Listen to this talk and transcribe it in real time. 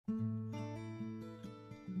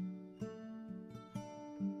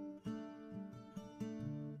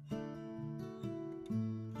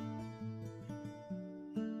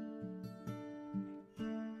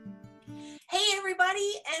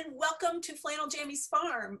everybody, and welcome to Flannel Jammy's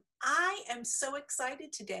Farm. I am so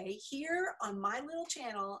excited today here on my little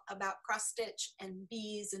channel about cross stitch and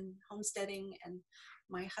bees and homesteading and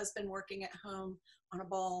my husband working at home on a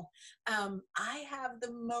ball. I have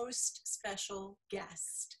the most special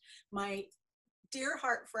guest, my dear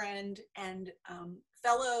heart friend and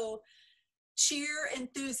fellow cheer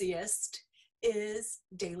enthusiast is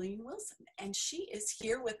Daleen Wilson, and she is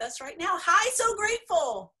here with us right now. Hi, So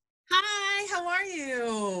Grateful. Hi, how are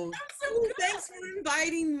you? I'm so good. Thanks for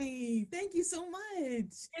inviting me. Thank you so much.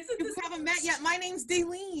 We haven't met yet. My name's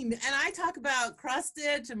Daleen, and I talk about cross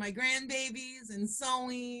stitch and my grandbabies and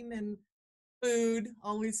sewing and food,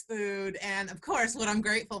 always food, and of course, what I'm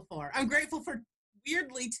grateful for. I'm grateful for,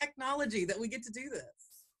 weirdly, technology that we get to do this.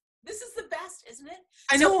 This is the best, isn't it?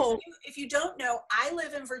 I know. So if you don't know, I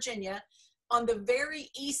live in Virginia, on the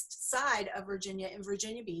very east side of Virginia, in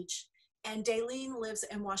Virginia Beach, and Daleen lives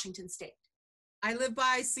in Washington State. I live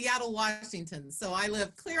by Seattle, Washington, so I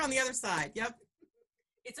live clear on the other side. Yep.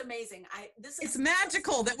 It's amazing. It's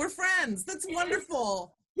magical that we're friends. That's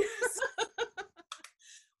wonderful. Yes.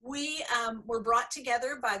 We were brought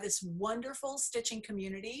together by this wonderful stitching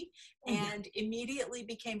community and immediately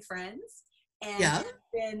became friends. And it's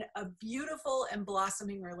been a beautiful and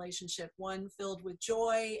blossoming relationship, one filled with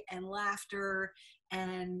joy and laughter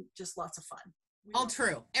and just lots of fun. All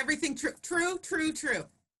true. Everything true. True.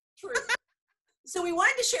 So we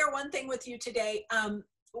wanted to share one thing with you today.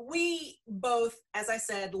 We both, as I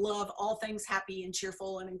said, love all things happy and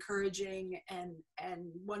cheerful and encouraging and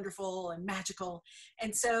wonderful and magical.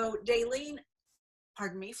 And so Daleen,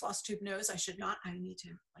 pardon me, FlossTube knows I should not. I need to,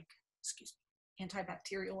 excuse me,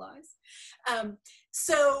 antibacterialize.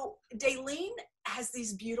 So Daleen has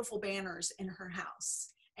these beautiful banners in her house.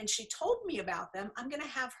 And she told me about them. I'm going to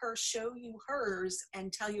have her show you hers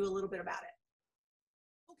and tell you a little bit about it.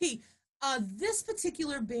 Okay, this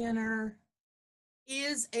particular banner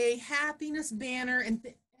is a happiness banner, and I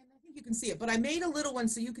think you can see it, but I made a little one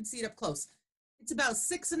so you can see it up close. It's about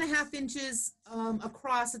 6.5 inches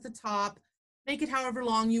across at the top. Make it however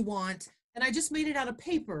long you want. And I just made it out of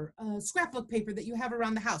paper, scrapbook paper that you have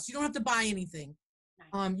around the house. You don't have to buy anything.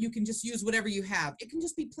 Nice. You can just use whatever you have. It can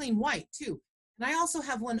just be plain white too. And I also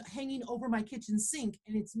have one hanging over my kitchen sink,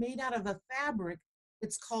 and it's made out of a fabric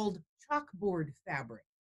that's called chalkboard fabric.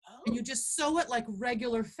 Oh. And you just sew it like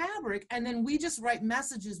regular fabric, and then we just write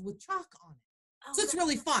messages with chalk on it. Oh, so it's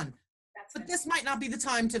really fun. But this might not be the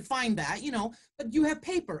time to find that, but you have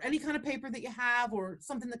paper, any kind of paper that you have or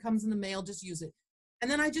something that comes in the mail, just use it. And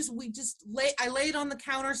then I lay it on the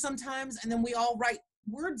counter sometimes, and then we all write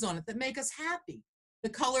words on it that make us happy. The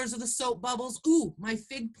colors of the soap bubbles. Ooh, my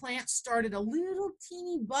fig plant started a little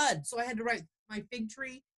teeny bud, so I had to write my fig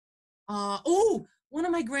tree. One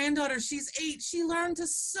of my granddaughters, she's 8. She learned to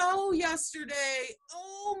sew yesterday.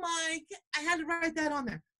 Oh my! I had to write that on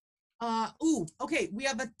there. Okay. We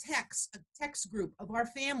have a text group of our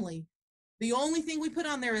family. The only thing we put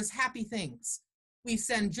on there is happy things. We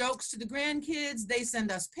send jokes to the grandkids. They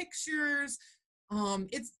send us pictures.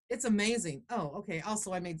 It's amazing. Oh, okay.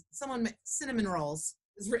 Also, cinnamon rolls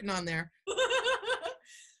is written on there.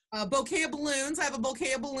 Bouquet of balloons. I have a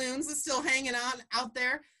bouquet of balloons that's still hanging out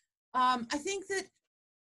there. I think that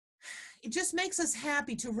it just makes us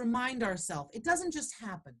happy to remind ourselves. It doesn't just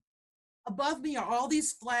happen. Above me are all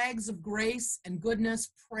these flags of grace and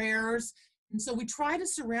goodness, prayers. And so we try to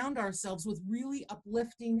surround ourselves with really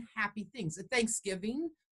uplifting, happy things. At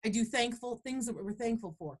Thanksgiving, I do thankful things that we're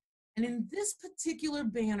thankful for. And in this particular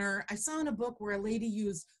banner, I saw in a book where a lady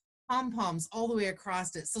used pom-poms all the way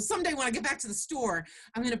across it. So someday when I get back to the store,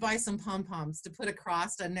 I'm going to buy some pom-poms to put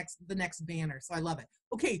across the next banner. So I love it.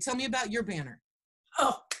 Okay, tell me about your banner.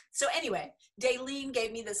 Oh, so anyway, Daleen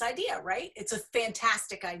gave me this idea, right? It's a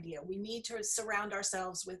fantastic idea. We need to surround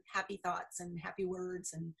ourselves with happy thoughts and happy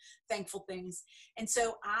words and thankful things. And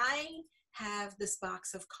so I have this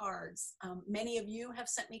box of cards. Many of you have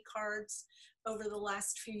sent me cards over the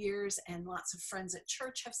last few years, and lots of friends at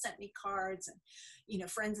church have sent me cards,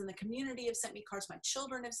 and friends in the community have sent me cards. My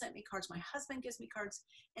children have sent me cards. My husband gives me cards.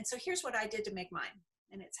 And so here's what I did to make mine,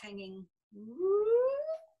 and it's hanging.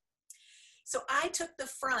 So I took the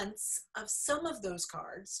fronts of some of those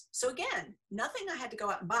cards. So again, nothing I had to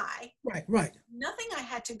go out and buy. Right. Nothing I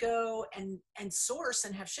had to go and source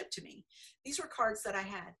and have shipped to me. These were cards that I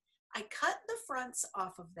had. I cut the fronts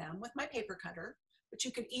off of them with my paper cutter, but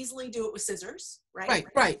you could easily do it with scissors, right?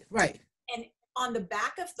 Right. And on the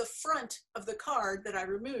back of the front of the card that I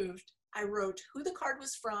removed, I wrote who the card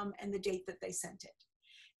was from and the date that they sent it.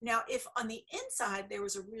 Now, if on the inside there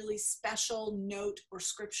was a really special note or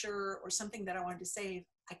scripture or something that I wanted to save,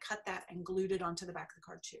 I cut that and glued it onto the back of the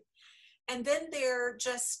card too. And then they're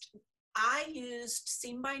just, I used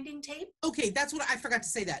seam binding tape. Okay, that's what I forgot to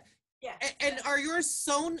say that. Yeah. And are yours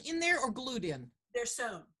sewn in there or glued in? They're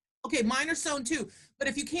sewn. Okay, mine are sewn too. But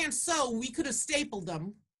if you can't sew, we could have stapled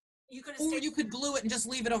them. You could have Or you could glue it and just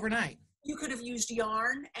leave it overnight. You could have used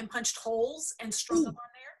yarn and punched holes and strung them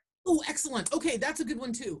on there. Oh, excellent. Okay, that's a good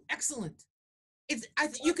one too. Excellent.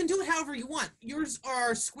 You can do it however you want. Yours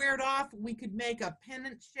are squared off. We could make a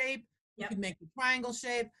pennant shape. You could make a triangle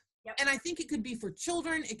shape. And I think it could be for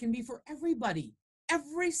children. It can be for everybody,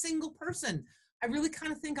 every single person. I really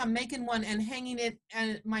kind of think I'm making one and hanging it.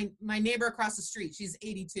 And my neighbor across the street, she's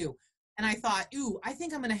 82. And I thought, ooh, I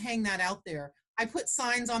think I'm going to hang that out there. I put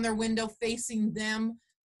signs on their window facing them.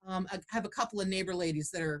 I have a couple of neighbor ladies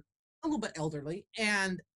that are a little bit elderly,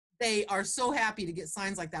 and they are so happy to get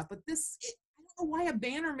signs like that. But I don't know why a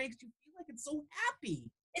banner makes you feel like it's so happy.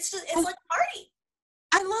 It's like a party.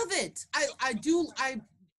 I love it.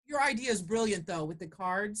 Your idea is brilliant though, with the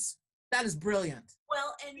cards. That is brilliant.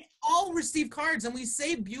 Well, and we all receive cards, and we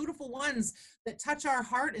say beautiful ones that touch our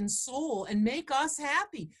heart and soul and make us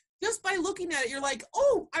happy. Just by looking at it, you're like,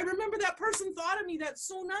 oh, I remember that person thought of me. That's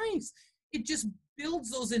so nice. It just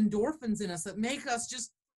builds those endorphins in us that make us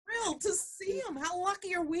just thrilled to see them. How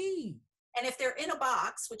lucky are we? And if they're in a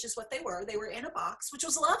box, which is what they were in a box, which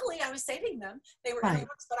was lovely. I was saving them. They were in a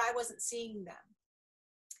box, but I wasn't seeing them.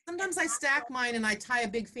 Sometimes I stack mine and I tie a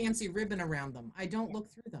big fancy ribbon around them. I don't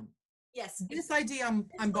look through them. Yes. This idea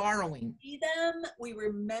I'm borrowing. We see them. We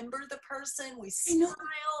remember the person. We smile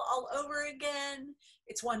all over again.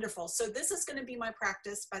 It's wonderful. So this is going to be my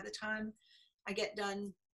practice. By the time I get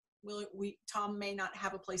done, Tom may not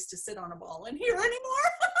have a place to sit on a ball in here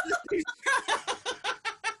anymore.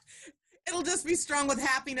 It'll just be strung with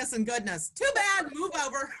happiness and goodness. Too bad. Move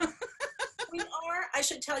over. I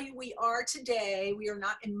should tell you, we are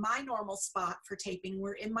not in my normal spot for taping.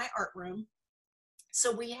 We're in my art room.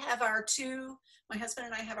 So we have my husband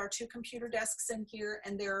and I have our two computer desks in here,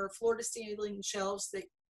 and there are floor to ceiling shelves that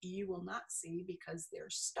you will not see because they're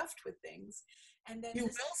stuffed with things. And then you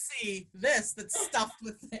will see this that's stuffed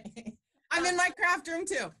with things. I'm in my craft room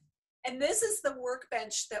too. And this is the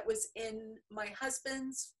workbench that was in my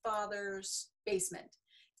husband's father's basement.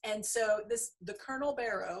 And so the Colonel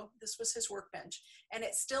Barrow, this was his workbench, and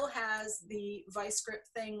it still has the vice grip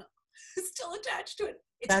thing still attached to it.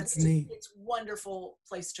 That's neat. It's a wonderful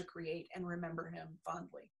place to create and remember him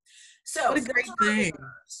fondly. So what a great thing.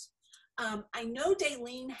 I know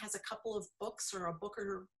Daleen has a couple of books or a book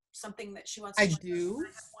or something that she wants to I do. I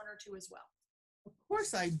have one or two as well. Of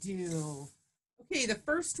course I do. Okay, the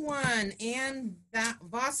first one, Anne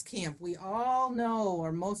Voskamp, we all know,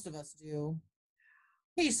 or most of us do.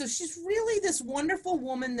 Okay, so she's really this wonderful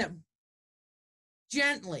woman that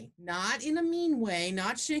gently, not in a mean way,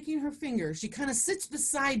 not shaking her finger, she kind of sits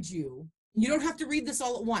beside you. You don't have to read this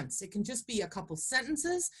all at once. It can just be a couple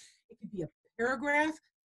sentences. It could be a paragraph.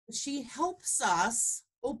 She helps us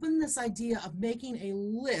open this idea of making a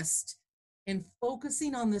list and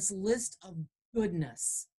focusing on this list of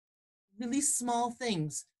goodness. Really small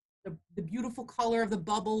things. The beautiful color of the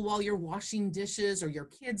bubble while you're washing dishes, or your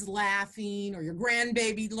kids laughing, or your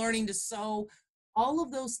grandbaby learning to sew. All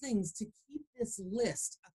of those things, to keep this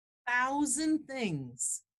list, 1,000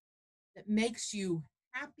 things that makes you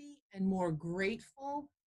happy and more grateful.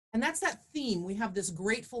 And that's that theme. We have this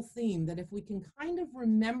grateful theme that if we can kind of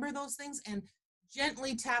remember those things and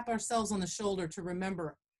gently tap ourselves on the shoulder to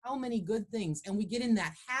remember how many good things, and we get in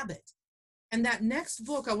that habit. And that next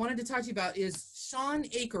book I wanted to talk to you about is Sean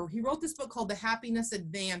Aker. He wrote this book called The Happiness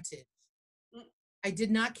Advantage. I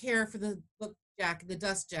did not care for the book jacket, the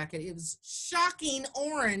dust jacket. It was shocking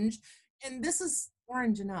orange, and this is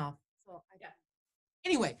orange enough. So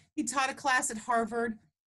anyway, he taught a class at Harvard.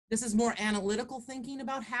 This is more analytical thinking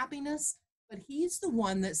about happiness, but he's the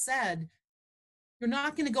one that said, you're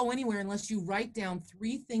not going to go anywhere unless you write down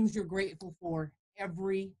 3 things you're grateful for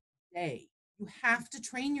every day. You have to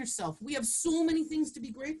train yourself. We have so many things to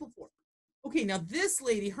be grateful for. Okay, now this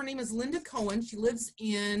lady, her name is Linda Cohen. She lives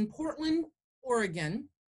in Portland, Oregon.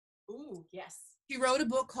 Ooh, yes. She wrote a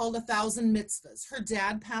book called 1,000 Mitzvahs. Her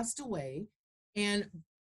dad passed away, and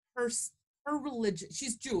her religion,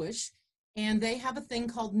 she's Jewish, and they have a thing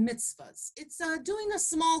called mitzvahs. It's doing a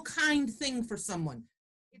small kind thing for someone.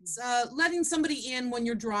 It's letting somebody in when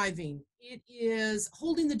you're driving. It is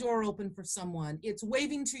holding the door open for someone. It's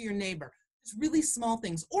waving to your neighbor. It's really small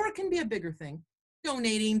things, or it can be a bigger thing,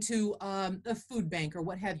 donating to a food bank or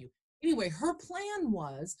what have you. Anyway, her plan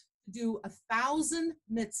was to do 1,000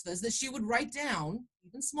 mitzvahs that she would write down,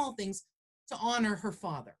 even small things, to honor her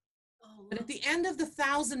father. Oh, but at the end of the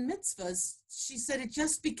 1,000 mitzvahs, she said it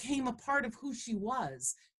just became a part of who she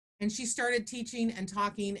was. And she started teaching and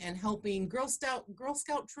talking and helping Girl Scout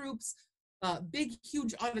troops, big,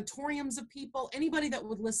 huge auditoriums of people, anybody that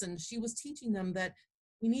would listen. She was teaching them that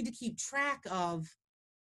we need to keep track of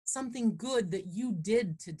something good that you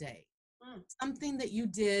did today, something that you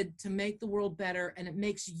did to make the world better, and it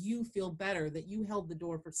makes you feel better that you held the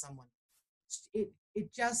door for someone. It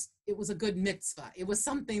was a good mitzvah. It was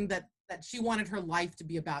something that she wanted her life to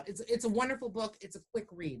be about. It's a wonderful book. It's a quick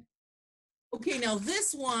read. Okay, now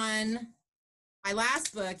this one, my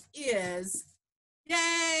last book is,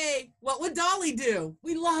 yay, What Would Dolly Do?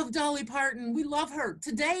 We love Dolly Parton. We love her.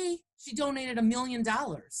 Today, she donated $1 million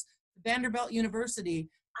to Vanderbilt University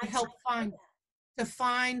to help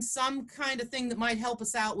find some kind of thing that might help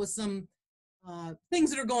us out with some things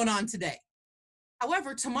that are going on today.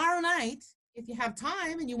 However, tomorrow night, if you have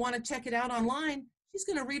time and you want to check it out online, she's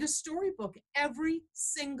going to read a storybook every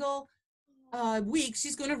single week.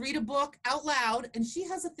 She's going to read a book out loud, and she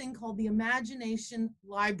has a thing called the Imagination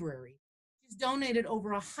Library. She's donated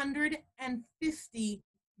over 150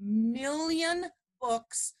 million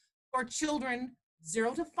books for children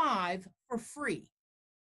 0 to 5 for free.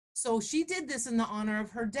 So she did this in the honor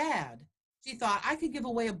of her dad. She thought, I could give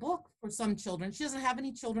away a book for some children. She doesn't have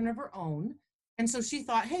any children of her own. And so she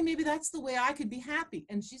thought, hey, maybe that's the way I could be happy.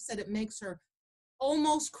 And she said it makes her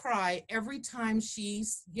almost cry every time she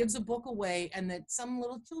gives a book away, and that some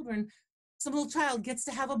little child gets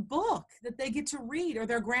to have a book that they get to read, or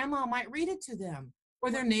their grandma might read it to them,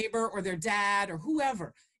 or their neighbor, or their dad, or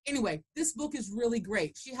whoever. Anyway, this book is really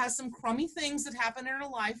great. She has some crummy things that happen in her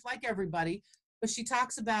life, like everybody, but she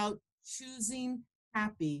talks about choosing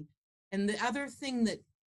happy. And the other thing that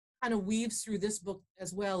kind of weaves through this book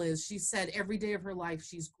as well is she said every day of her life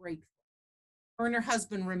she's grateful. Her and her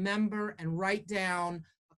husband remember and write down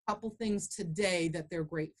a couple things today that they're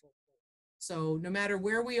grateful for. So no matter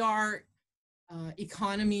where we are,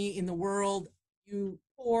 economy in the world, you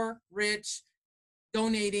poor, rich,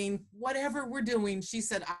 donating, whatever we're doing, she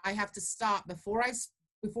said, I have to stop before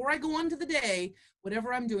I go on to the day,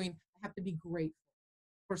 whatever I'm doing, I have to be grateful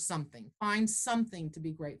for something. Find something to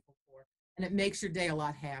be grateful for, and it makes your day a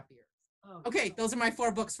lot happier. Oh, okay, those are my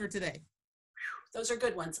 4 books for today. Those are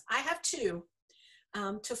good ones. I have 2.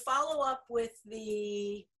 To follow up with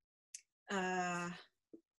the Ann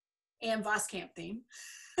Voskamp theme.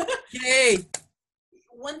 Yay!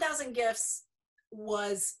 1,000 Gifts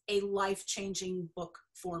was a life-changing book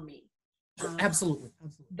for me. Absolutely.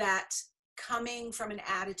 That coming from an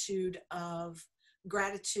attitude of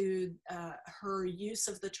gratitude, her use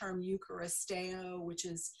of the term Eucharisteo, which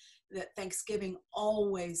is that Thanksgiving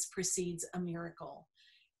always precedes a miracle.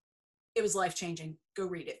 It was life-changing. Go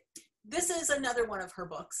read it. This is another one of her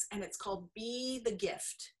books, and it's called Be the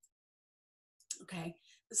Gift. Okay.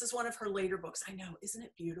 This is one of her later books. I know. Isn't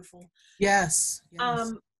it beautiful? Yes.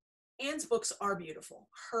 Anne's books are beautiful.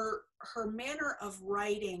 Her manner of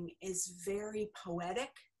writing is very poetic,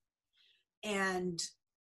 and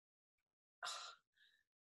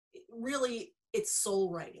really it's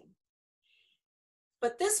soul writing.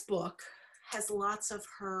 But this book has lots of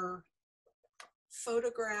her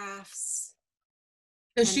photographs.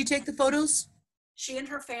 Does she take the photos? She and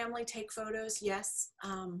her family take photos, yes.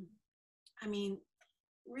 I mean,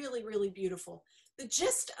 really, really beautiful. The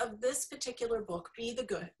gist of this particular book, Be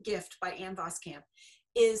the Gift by Ann Voskamp,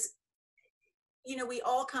 is, you know, we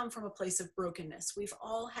all come from a place of brokenness. We've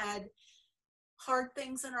all had hard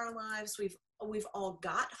things in our lives. We've all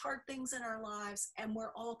got hard things in our lives, and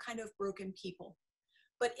we're all kind of broken people.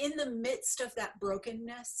 But in the midst of that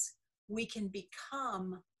brokenness, we can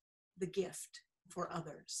become the gift for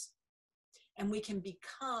others. And we can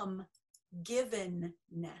become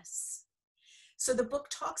givenness. So the book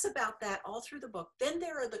talks about that all through the book. Then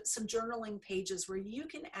there are some journaling pages where you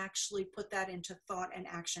can actually put that into thought and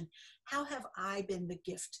action. How have I been the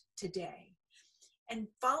gift today? And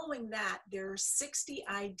following that, there are 60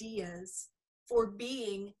 ideas for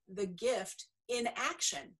being the gift in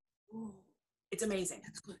action. Ooh, it's amazing.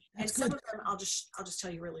 That's good. That's good. Some of them I'll just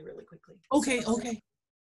tell you really, really quickly. Okay, so, okay.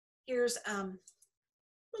 Here's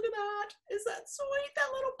look at that. Is that sweet? That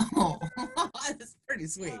little. Oh, that's pretty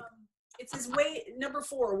sweet. It says number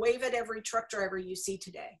 4, wave at every truck driver you see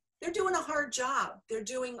today. They're doing a hard job. They're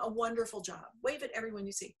doing a wonderful job. Wave at everyone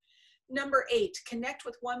you see. Number 8, connect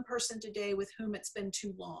with one person today with whom it's been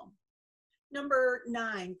too long. Number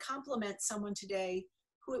 9, compliment someone today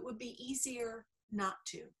who it would be easier not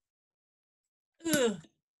to. Ugh,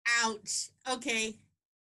 ouch. Okay.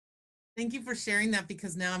 Thank you for sharing that,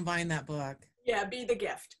 because now I'm buying that book. Yeah, Be the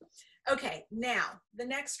Gift. Okay, now the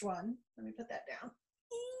next one. Let me put that down.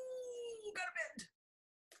 Ooh, got a bit.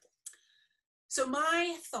 So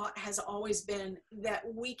my thought has always been that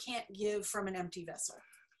we can't give from an empty vessel.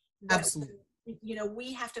 That, Absolutely. you know,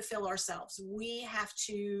 we have to fill ourselves. We have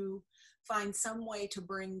to find some way to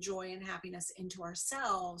bring joy and happiness into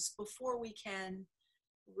ourselves before we can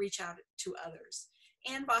reach out to others.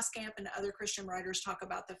 And Boskamp and other Christian writers talk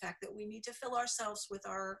about the fact that we need to fill ourselves with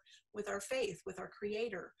our faith, with our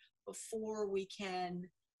Creator, before we can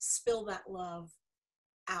spill that love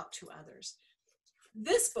out to others.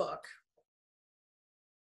 This book,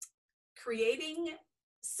 Creating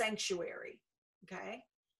Sanctuary, okay?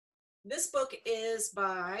 This book is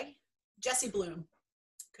by Jessie Bloom.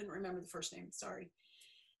 Couldn't remember the first name, sorry.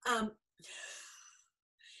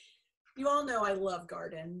 You all know I love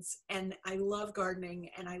gardens, and I love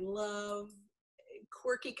gardening, and I love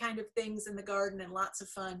quirky kind of things in the garden and lots of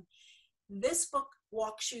fun. This book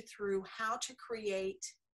walks you through how to create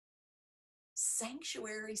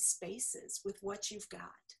sanctuary spaces with what you've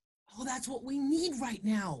got. Oh, that's what we need right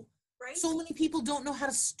now. Right? So many people don't know how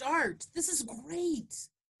to start. This is great.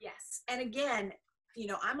 Yes. And again, you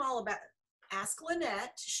know, I'm all about, ask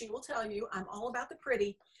Lynette, she will tell you, I'm all about the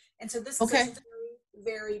pretty. And so this is Okay. a very,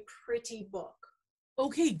 very pretty book.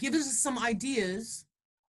 Okay, give us some ideas.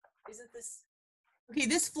 Isn't this? Okay,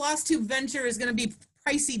 this FlossTube venture is going to be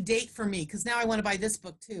pricey date for me because now I want to buy this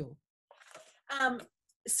book too.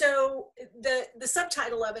 So the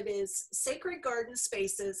subtitle of it is Sacred Garden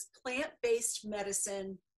Spaces, Plant-Based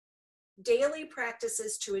Medicine, Daily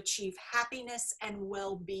Practices to Achieve Happiness and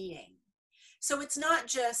Well-Being. So it's not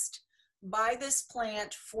just buy this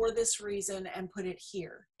plant for this reason and put it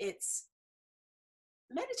here. It's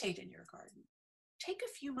meditate in your garden. Take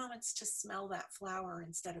a few moments to smell that flower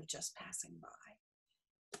instead of just passing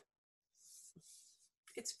by.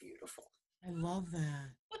 It's beautiful. I love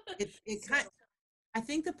that. I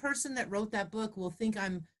think the person that wrote that book will think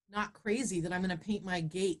I'm not crazy that I'm going to paint my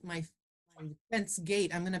gate, my fence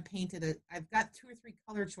gate. I'm going to paint it. I've got 2 or 3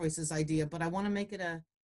 color choices idea, but I want to make it a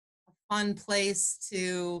fun place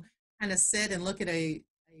to kind of sit and look at a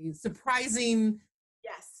surprising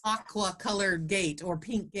aqua colored gate or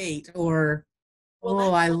pink gate or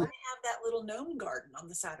I have that little gnome garden on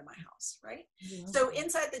the side of my house, right? So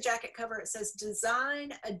inside the jacket cover, it says,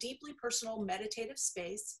 design a deeply personal meditative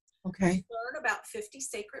space. Okay. Learn about 50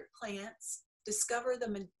 sacred plants, discover the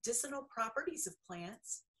medicinal properties of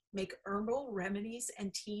plants, make herbal remedies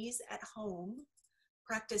and teas at home,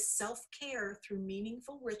 practice self-care through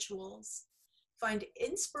meaningful rituals, find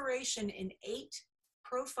inspiration in 8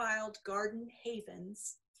 profiled garden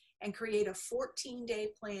havens, and create a 14-day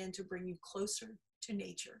plan to bring you closer to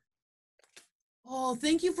nature. Oh,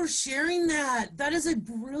 thank you for sharing that. That is a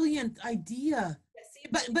brilliant idea.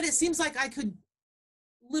 But it seems like I could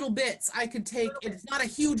little bits I could take. It's not a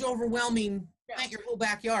huge overwhelming plant your whole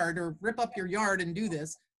backyard or rip up your yard and do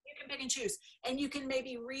this. You can pick and choose, and you can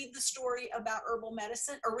maybe read the story about herbal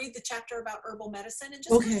medicine or read the chapter about herbal medicine and just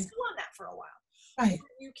kind of go on that for a while. Right. Or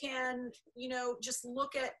you can, you know, just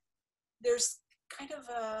look at, there's kind of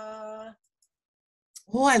a,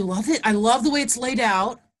 oh, I love it. I love the way it's laid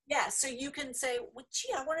out. Yeah, so you can say, well,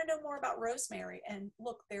 gee, I want to know more about rosemary, and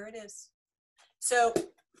look, there it is. So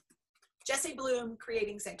Jessie Bloom,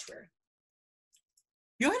 Creating Sanctuary.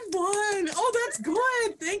 Good one. Oh, that's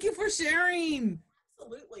good. Thank you for sharing.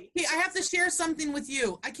 Absolutely. Hey, I have to share something with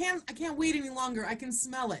you. I can't wait any longer. I can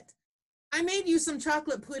smell it. I made you some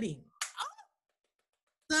chocolate pudding.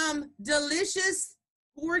 Some delicious,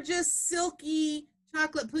 gorgeous, silky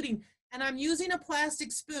chocolate pudding. And I'm using a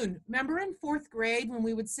plastic spoon. Remember in 4th grade when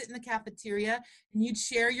we would sit in the cafeteria and you'd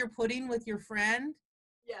share your pudding with your friend?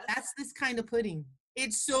 Yes. That's this kind of pudding.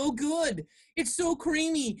 It's so good. It's so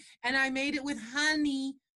creamy. And I made it with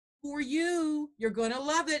honey for you. You're going to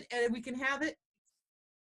love it. And we can have it.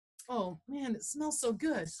 Oh, man, it smells so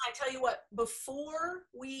good. I tell you what, before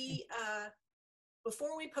we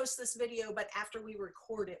post this video, but after we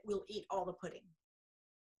record it, we'll eat all the pudding.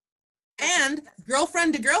 And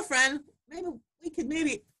girlfriend to girlfriend, maybe we could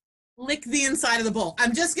lick the inside of the bowl.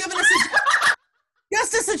 I'm just giving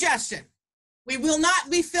just a suggestion. We will not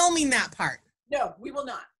be filming that part. No, we will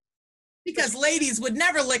not. Because ladies would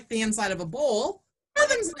never lick the inside of a bowl.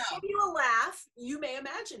 Heavens no. If you a laugh, you may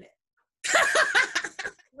imagine it.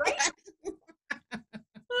 Right?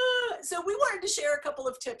 So we wanted to share a couple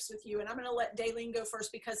of tips with you, and I'm going to let Daleen go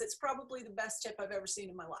first because it's probably the best tip I've ever seen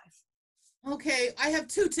in my life. Okay, I have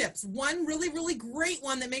 2 tips. One really, really great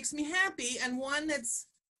one that makes me happy, and one that's,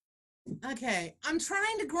 okay, I'm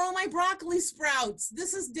trying to grow my broccoli sprouts.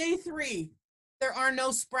 This is day 3. There are no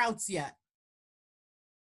sprouts yet.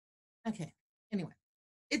 Okay, anyway,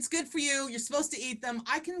 it's good for you. You're supposed to eat them.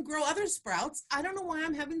 I can grow other sprouts. I don't know why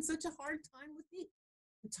I'm having such a hard time with these.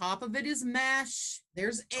 The top of it is mesh.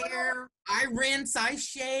 There's air. I rinse, I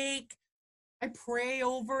shake, I pray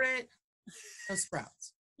over it. No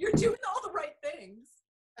sprouts. You're doing all the right things.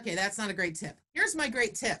 Okay, that's not a great tip. Here's my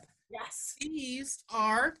great tip. Yes. These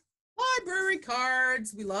are library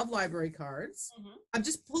cards. We love library cards. I've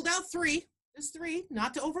just pulled out 3. Just 3,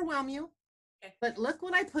 not to overwhelm you. Okay. But look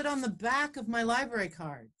what I put on the back of my library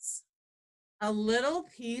cards. A little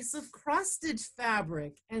piece of cross-stitch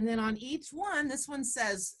fabric. And then on each one, this one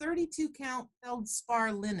says 32 count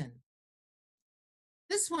feldspar linen.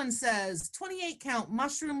 This one says 28 count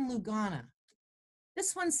mushroom lugana.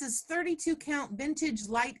 This one says 32 count vintage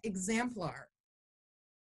light exemplar.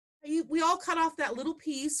 We all cut off that little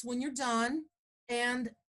piece when you're done,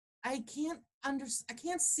 and I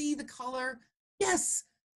can't see the color. Yes,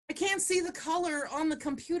 I can't see the color on the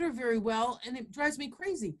computer very well, and it drives me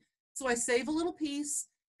crazy. So I save a little piece,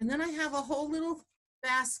 and then I have a whole little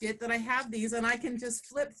basket that I have these, and I can just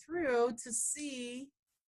flip through to see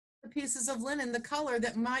the pieces of linen, the color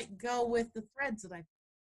that might go with the threads that I.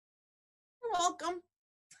 You're welcome.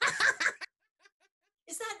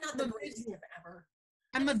 Is that not the greatest tip ever?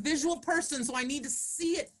 I'm a visual person, so I need to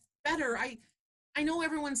see it better. I know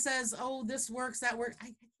everyone says, oh, this works, that works. I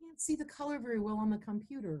can't see the color very well on the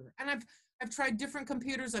computer. And I've tried different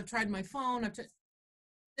computers. I've tried my phone.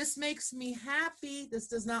 This makes me happy. This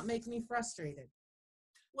does not make me frustrated.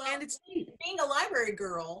 Well, and it's neat. Being a library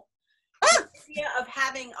girl, the idea of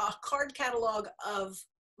having a card catalog of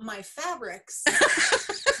my fabrics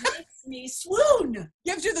makes me swoon.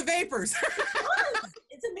 Gives you the vapors.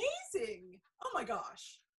 It's amazing. Oh my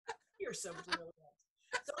gosh, you're so brilliant.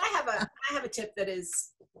 So I have a tip that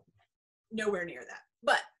is nowhere near that.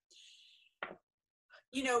 But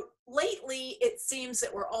you know, lately it seems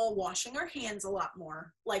that we're all washing our hands a lot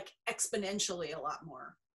more, like exponentially a lot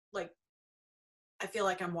more. Like I feel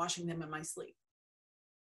like I'm washing them in my sleep.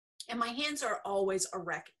 And my hands are always a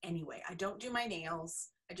wreck anyway. I don't do my nails.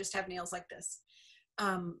 I just have nails like this.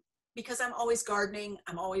 Because I'm always gardening,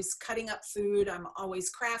 I'm always cutting up food, I'm always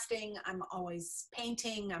crafting, I'm always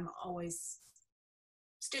painting, I'm always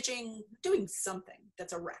stitching, doing something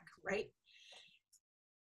that's a wreck, right?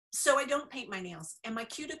 So I don't paint my nails, and my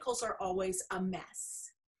cuticles are always a mess.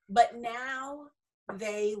 But now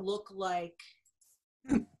they look like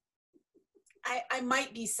I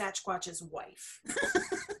might be Sasquatch's wife.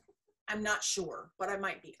 I'm not sure, but I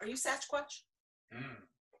might be. Are you Sasquatch?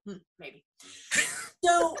 Maybe.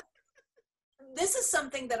 So this is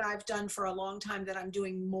something that I've done for a long time that I'm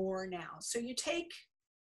doing more now. So you take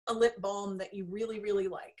a lip balm that you really, really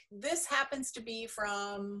like. This happens to be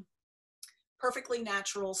from Perfectly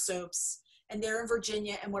Natural Soaps, and they're in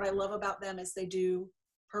Virginia. And what I love about them is they do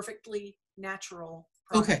perfectly natural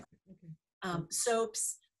products. Okay.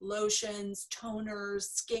 Soaps, lotions,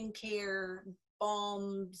 toners, skincare,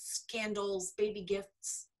 balms, candles, baby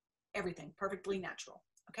gifts, everything perfectly natural.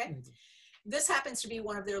 Okay. This happens to be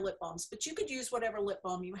one of their lip balms, but you could use whatever lip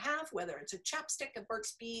balm you have, whether it's a chapstick, a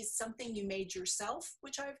Burt's Bees, something you made yourself,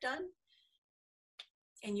 which I've done.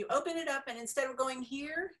 And you open it up, and instead of going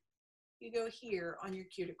here, you go here on your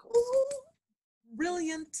cuticles. Ooh,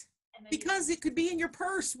 brilliant. Because it could be in your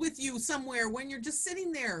purse with you somewhere when you're just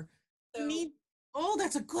sitting there. So, oh,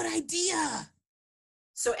 that's a good idea.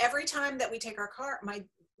 So every time that we take our car, my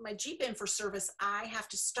Jeep in for service, I have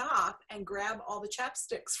to stop and grab all the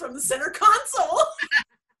chapsticks from the center console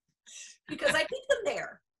because I keep them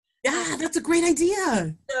there. Yeah, that's a great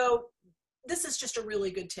idea. So this is just a really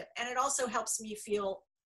good tip. And it also helps me feel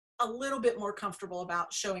a little bit more comfortable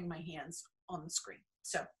about showing my hands on the screen.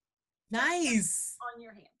 So nice. On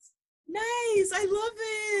your hands. Nice. I love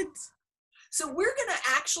it. So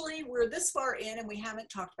we're this far in and we haven't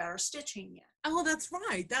talked about our stitching yet. Oh, that's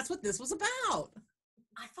right. That's what this was about.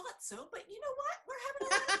 I thought so, but you know what? We're having a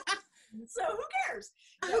lot of fun. So who cares?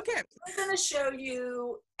 Okay. I'm going to show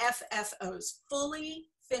you FFOs,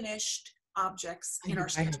 fully finished objects in our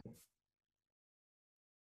stitching.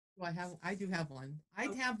 I do have one.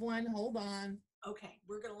 I have one. Hold on. Okay.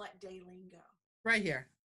 We're going to let Daleen go. Right here.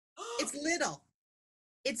 It's little.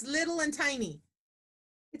 It's little and tiny.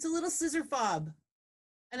 It's a little scissor fob.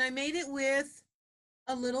 And I made it with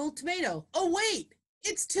a little tomato. Oh, wait.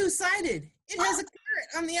 It's two-sided. It has a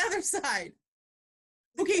carrot on the other side.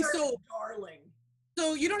 Okay, so darling.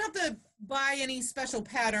 So you don't have to buy any special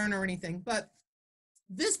pattern or anything, but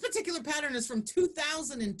this particular pattern is from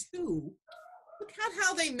 2002. Look at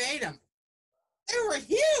how they made them. They were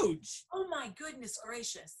huge. Oh my goodness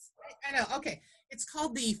gracious. I know. Okay. It's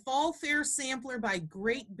called the Fall Fair Sampler by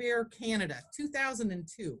Great Bear, Canada,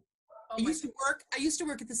 2002. I used to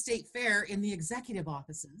work at the state fair in the executive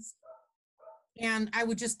offices. and I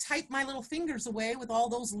would just type my little fingers away with all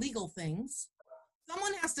those legal things.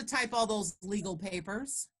 Someone has to type all those legal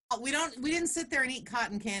papers. We didn't sit there and eat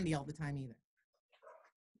cotton candy all the time either.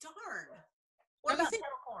 Darn. What about kettle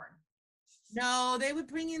corn? No, they would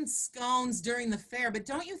bring in scones during the fair, but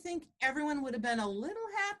don't you think everyone would have been a little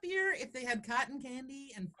happier if they had cotton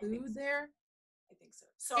candy and food there? I think so.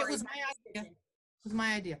 Sorry. It was my idea. It was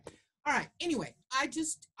my idea. All right. Anyway,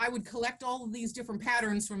 I would collect all of these different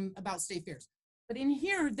patterns from about state fairs. But in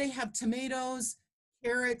here, they have tomatoes,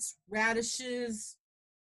 carrots, radishes.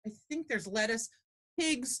 I think there's lettuce,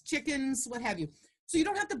 pigs, chickens, what have you. So you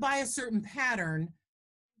don't have to buy a certain pattern.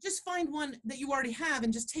 Just find one that you already have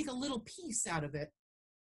and just take a little piece out of it.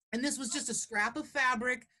 And this was just a scrap of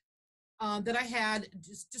fabric that I had,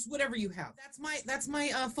 just whatever you have. That's my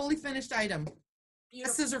fully finished item.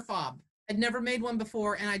 Beautiful. A scissor fob. I'd never made one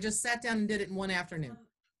before, and I just sat down and did it in one afternoon.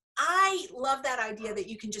 I love that idea that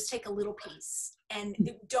you can just take a little piece and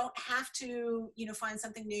don't have to, find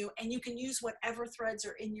something new, and you can use whatever threads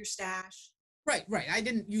are in your stash. Right. I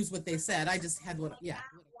didn't use what they said. I just had what, yeah.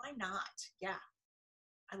 Why not? Yeah.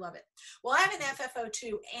 I love it. Well, I have an FFO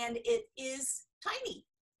too, and it is tiny.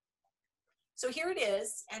 So here it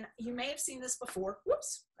is, and you may have seen this before.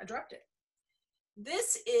 Whoops, I dropped it.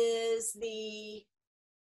 This is the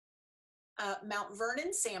Mount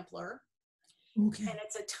Vernon sampler. Okay. And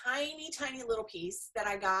it's a tiny, tiny little piece that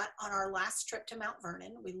I got on our last trip to Mount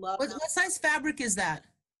Vernon. We love What size fabric is that?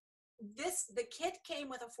 The kit came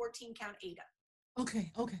with a 14 count Aida.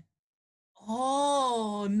 Okay.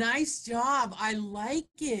 Oh, nice job. I like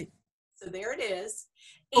it. So there it is.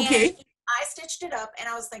 Okay. And I stitched it up, and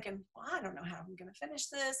I was thinking, well, I don't know how I'm going to finish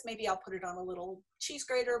this. Maybe I'll put it on a little cheese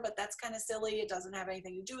grater, but that's kind of silly. It doesn't have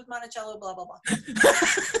anything to do with Monticello, blah, blah, blah.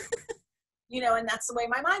 And that's the way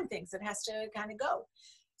my mind thinks. It has to kind of go.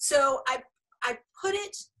 So I put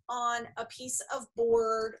it on a piece of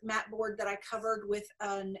matte board that I covered with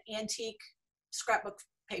an antique scrapbook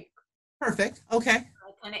paper. Perfect. Okay.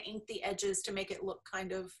 I kind of inked the edges to make it look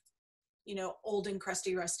kind of, old and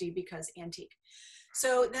crusty, rusty because antique.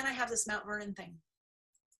 So then I have this Mount Vernon thing.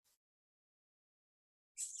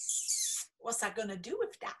 What's I gonna do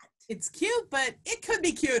with that? It's cute, but it could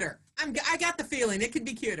be cuter. I got the feeling it could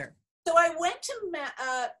be cuter. So I went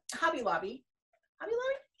to Hobby Lobby. I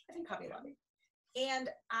think Hobby Lobby. And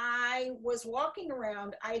I was walking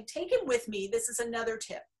around. I had taken with me, this is another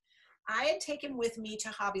tip. I had taken with me to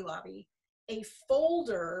Hobby Lobby a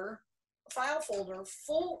file folder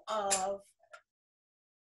full of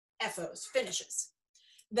FOs, finishes,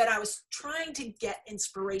 that I was trying to get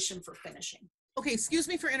inspiration for finishing. Okay, excuse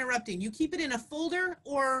me for interrupting. You keep it in a folder,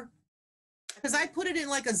 or because I put it in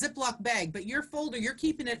like a Ziploc bag, but your folder, you're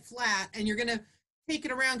keeping it flat and you're going to take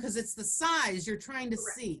it around because it's the size you're trying to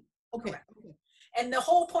see. Okay. And the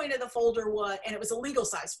whole point of the folder was, and it was a legal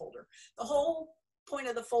size folder. The whole point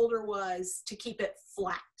of the folder was to keep it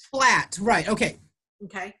flat. Flat, right. Okay.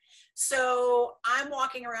 Okay. So I'm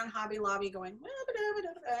walking around Hobby Lobby going,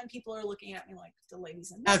 and people are looking at me like the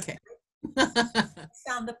ladies in there. Okay. I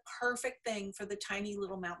found the perfect thing for the tiny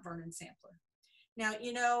little Mount Vernon sampler. Now,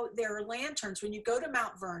 there are lanterns. When you go to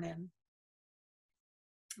Mount Vernon,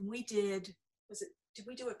 did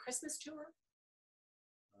we do a Christmas tour?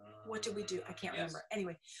 What did we do? I can't remember.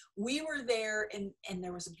 Anyway, we were there and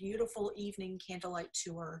there was a beautiful evening candlelight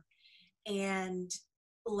tour, and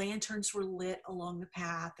lanterns were lit along the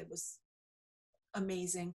path. It was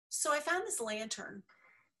amazing. So I found this lantern.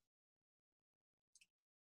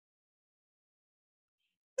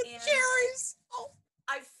 The cherries. Oh.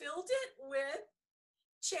 I filled it with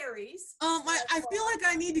cherries. I feel like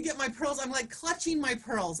I need to get my pearls. I'm like clutching my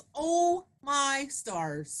pearls. Oh my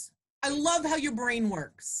stars. I love how your brain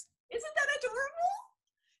works. Isn't that adorable?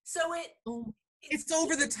 So it's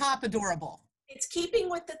over the top adorable. It's keeping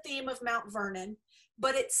with the theme of Mount Vernon,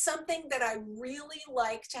 but it's something that I really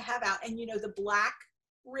like to have out. And the black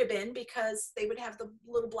ribbon, because they would have the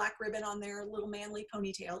little black ribbon on their little manly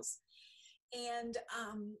ponytails. And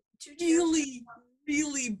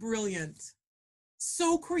really brilliant.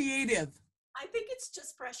 So creative. I think it's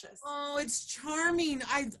just precious. Oh, it's charming.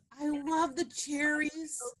 I love the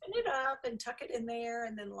cherries. Open it up and tuck it in there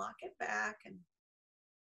and then lock it back. And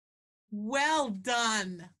well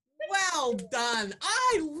done. Well done.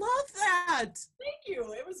 I love that. Thank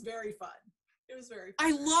you. It was very fun.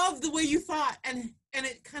 I love the way you thought, and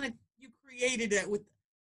it kind of, you created it with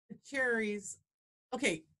the cherries.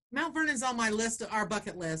 Okay, Mount Vernon's on my list, our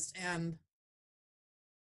bucket list, and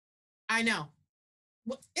I know.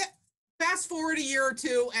 Fast forward a year or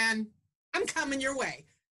two, and I'm coming your way.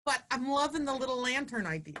 But I'm loving the little lantern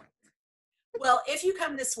idea. Well, if you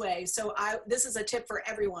come this way, so this is a tip for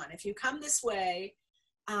everyone. If you come this way,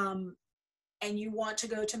 and you want to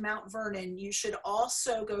go to Mount Vernon, you should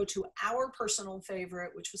also go to our personal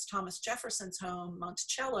favorite, which was Thomas Jefferson's home,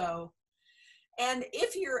 Monticello. And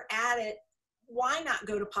if you're at it, why not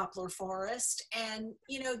go to Poplar Forest? And,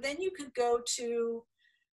 then you could go to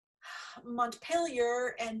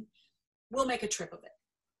Montpelier, and we'll make a trip of it.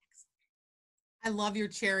 I love your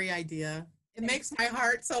cherry idea. It makes my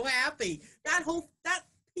heart so happy. That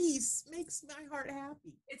piece makes my heart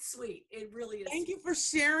happy. It's sweet. It really is. Thank you for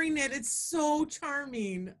sharing it. It's so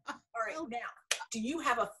charming. All right. Now, do you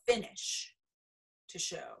have a finish to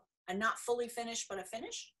show? A not fully finished, but a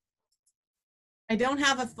finish? I don't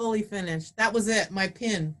have a fully finished. That was it, my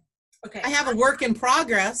pin. Okay. I have a work in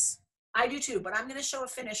progress. I do too, but I'm going to show a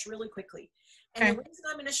finish really quickly. And the reason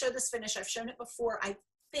I'm going to show this finish, I've shown it before, I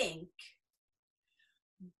think,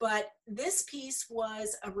 but this piece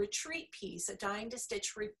was a retreat piece, a Dying to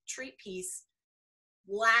Stitch retreat piece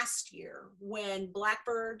last year when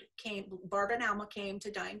Blackbird came, Barb and Alma came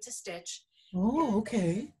to Dying to Stitch. Oh,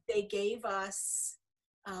 okay. They gave us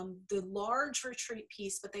the large retreat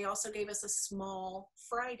piece, but they also gave us a small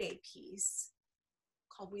Friday piece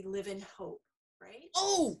called We Live in Hope, right?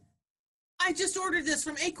 Oh, I just ordered this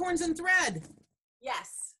from Acorns and Thread.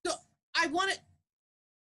 Yes. So I want it.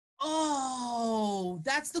 Oh,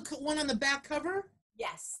 that's the one on the back cover?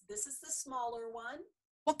 Yes, this is the smaller one.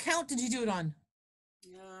 What count did you do it on?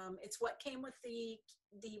 It's what came with the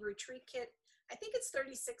retreat kit. I think it's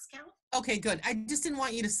 36 count. Okay, good. I just didn't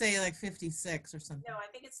want you to say like 56 or something. No, I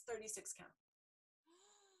think it's 36 count.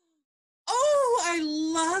 Oh, I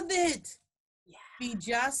love it. Yeah. Be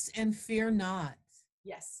just and fear not.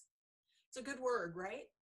 Yes. It's a good word, right?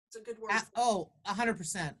 It's a good word.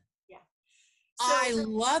 100%. Yeah. So, I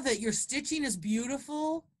love it. Your stitching is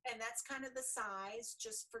beautiful. And that's kind of the size,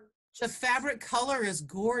 just for the fabric color is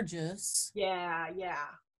gorgeous. Yeah, yeah.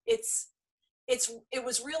 It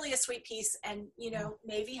was really a sweet piece, and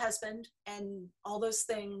Navy husband and all those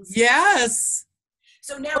things. Yes.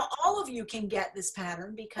 So now all of you can get this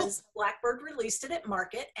pattern because Blackbird released it at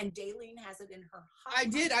Market, and Daleen has it in her hot. I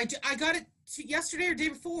did. I got it yesterday or day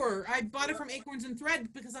before. I bought it from Acorns and Thread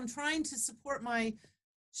because I'm trying to support my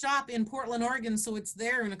shop in Portland, Oregon, so it's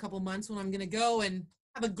there in a couple months when I'm going to go and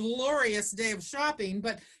have a glorious day of shopping.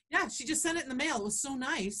 But yeah, she just sent it in the mail. It was so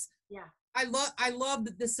nice. Yeah. I love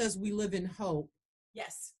that this says we live in hope.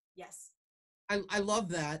 Yes. Yes. I love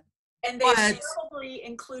that. And they probably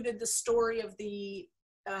included the story of the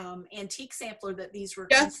antique sampler that these were.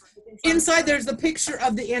 Yes. Inside there's the picture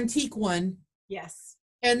of the antique one. Yes.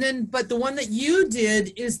 And then, but the one that you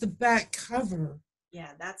did is the back cover.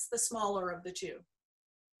 Yeah, that's the smaller of the two.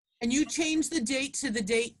 And you changed the date to the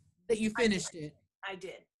date that you finished it. I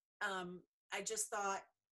did. I just thought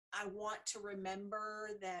I want to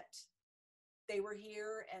remember that they were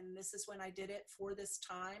here, and this is when I did it for this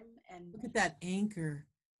time. And look at that anchor.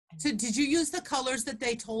 So did you use the colors that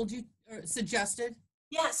they told you or suggested?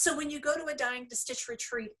 Yeah. So when you go to a Dying to Stitch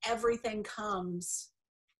retreat, everything comes.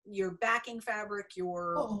 Your backing fabric,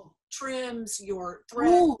 your trims, your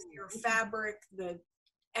threads, your fabric,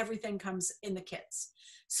 everything comes in the kits.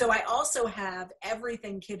 So I also have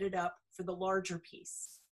everything kitted up for the larger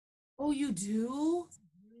piece. Oh, you do?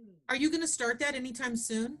 Are you going to start that anytime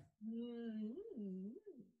soon?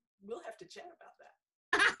 We'll have to chat about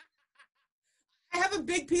that. I have a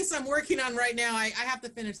big piece I'm working on right now. I have to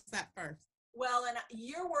finish that first. Well, and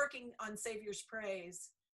you're working on Savior's Praise.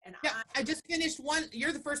 And yeah, I just finished one.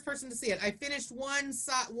 You're the first person to see it. I finished one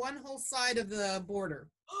whole side of the border.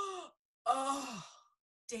 Oh,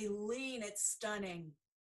 Daleen, it's stunning.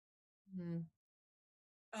 Mm-hmm.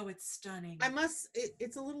 Oh, it's stunning.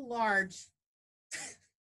 It's a little large.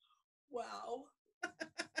 Wow.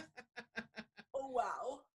 Oh,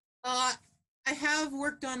 wow. I have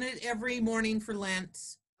worked on it every morning for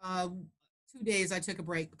Lent. 2 days I took a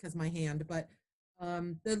break because of my hand, but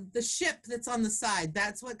the ship that's on the side,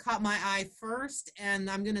 that's what caught my eye first, and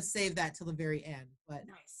I'm going to save that till the very end. But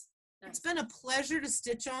nice. It's been a pleasure to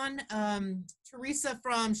stitch on. Teresa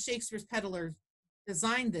from Shakespeare's Peddlers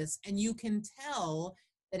designed this, and you can tell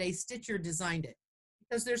that a stitcher designed it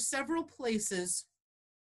because there's several places.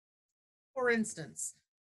 For instance,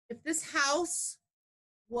 if this house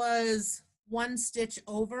was one stitch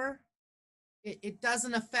over, it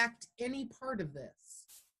doesn't affect any part of this.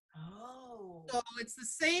 Oh. So it's the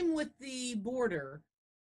same with the border.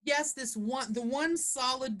 Yes, the one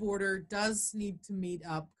solid border does need to meet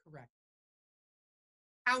up correctly.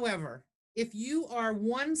 However, if you are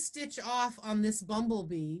one stitch off on this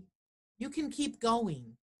bumblebee, you can keep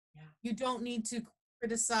going. Yeah. You don't need to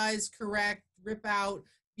criticize, correct, rip out.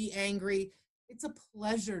 be angry. It's a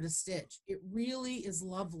pleasure to stitch. It really is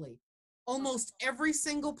lovely. Almost every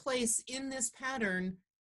single place in this pattern,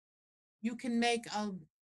 you can make a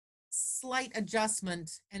slight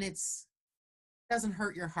adjustment and doesn't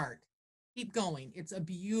hurt your heart. Keep going. It's a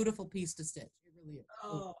beautiful piece to stitch. It really is.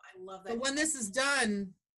 Oh, I love that. So when this is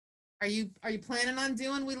done, are you planning on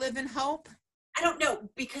doing We Live in Hope? I don't know,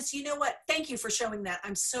 because you know what? Thank you for showing that.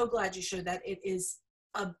 I'm so glad you showed that. It is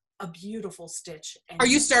a beautiful stitch. And are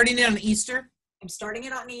you starting it on Easter? I'm starting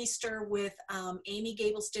it on Easter with Amy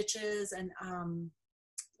Gable Stitches and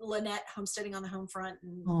Lynette Homesteading on the Home Front,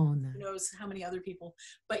 and nice. who knows how many other people.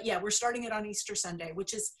 But yeah, we're starting it on Easter Sunday,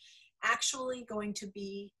 which is actually going to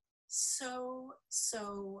be so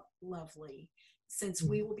lovely, since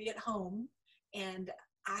we will be at home, and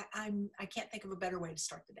I can't think of a better way to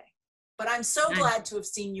start the day. But I'm so glad to have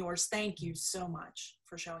seen yours. Thank you so much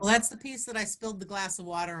for showing. Well, that's the piece that I spilled the glass of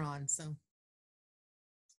water on. So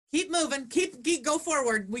keep moving, keep go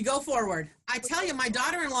forward. We go forward. I tell you, my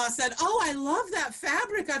daughter-in-law said, "Oh, I love that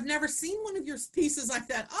fabric. I've never seen one of your pieces like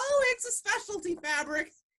that." Oh, it's a specialty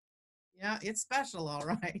fabric. Yeah, it's special, all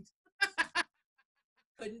right.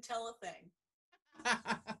 Couldn't tell a thing.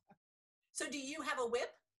 So do you have a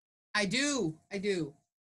whip? I do.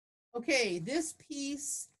 Okay, this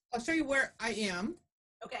piece, I'll show you where I am.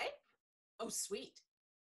 Okay. Oh, sweet.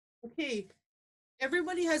 Okay,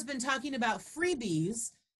 everybody has been talking about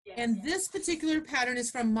freebies, yes, and yes. This particular pattern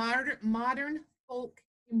is from Modern Folk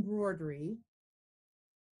Embroidery.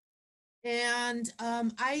 And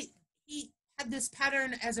he had this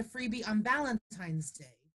pattern as a freebie on Valentine's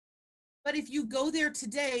Day. But if you go there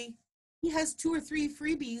today, he has 2 or 3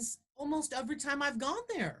 freebies almost every time I've gone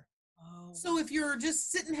there. Oh. So if you're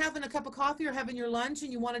just sitting having a cup of coffee or having your lunch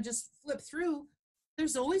and you want to just flip through,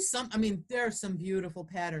 there's always some, I mean, there are some beautiful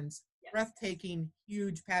patterns, yes. Breathtaking,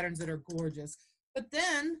 huge patterns that are gorgeous. But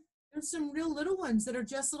then there's some real little ones that are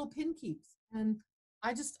just little pin keeps. And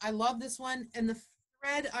I love this one. And the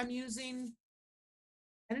thread I'm using,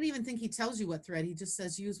 I don't even think he tells you what thread. He just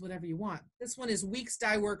says use whatever you want. This one is Weeks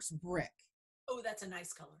Dye Works Brick. Oh, that's a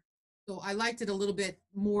nice color. So I liked it a little bit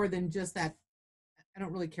more than just that. I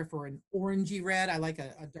don't really care for an orangey red. I like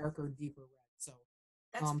a darker, deeper red. So,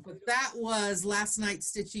 but that was last night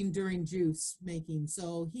stitching during juice making.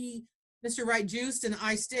 So Mr. Wright juiced and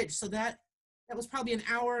I stitched. So that was probably an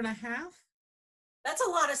hour and a half. That's a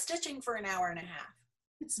lot of stitching for an hour and a half.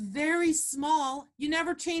 It's very small. You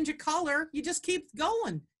never change a color. You just keep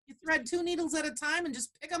going. You thread 2 needles at a time and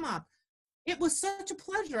just pick them up. It was such a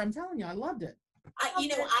pleasure. I'm telling you, I loved it.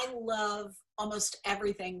 I love almost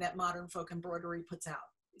everything that Modern Folk Embroidery puts out.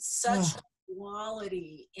 Such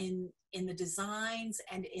quality in the designs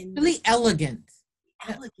and in really elegant.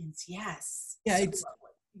 Elegance, yes. Yeah, so it's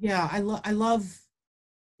lovely. Yeah, I love.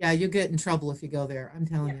 Yeah, you'll get in trouble if you go there. I'm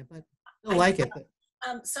telling you, but I like it. But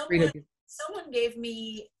someone gave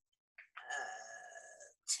me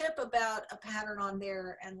a tip about a pattern on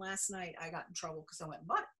there, and last night I got in trouble because I went and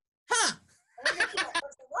bought it. Huh? I don't know who that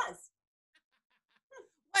person was.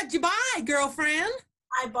 What'd you buy, girlfriend?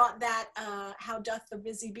 I bought that How Doth the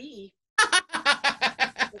Busy Bee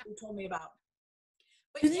that you told me about.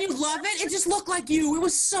 But didn't you love it? It just looked like you. It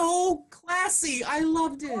was so classy. I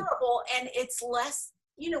loved it. Horrible, and it's less.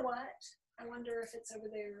 You know what? I wonder if it's over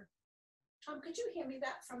there. Tom, could you hand me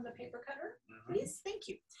that from the paper cutter, please? Thank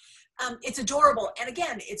you. It's adorable, and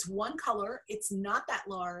again, it's one color. It's not that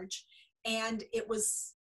large, and it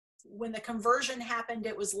was when the conversion happened.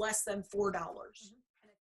 It was less than $4.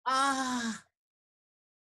 Ah.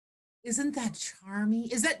 Isn't that charming?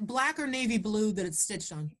 Is that black or navy blue that it's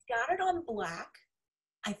stitched on? Got it on black,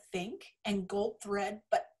 I think, and gold thread,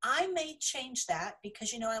 but I may change that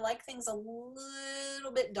because, I like things a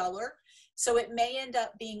little bit duller. So it may end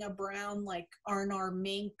up being a brown, like R&R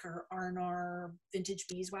Mink or R&R Vintage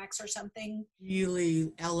Beeswax or something.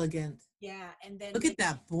 Really elegant. Yeah, and then look at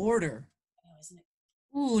that border. Oh, isn't it?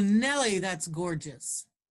 Ooh, Nelly, that's gorgeous.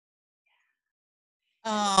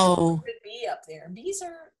 Oh. Bee up there. Bees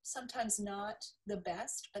are sometimes not the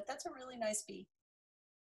best, but that's a really nice bee.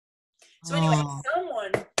 So anyway,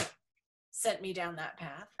 someone sent me down that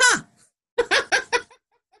path. Huh.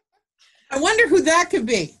 I wonder who that could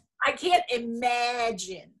be. I can't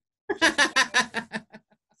imagine.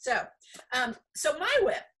 So my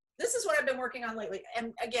whip, this is what I've been working on lately.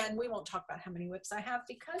 And again, we won't talk about how many whips I have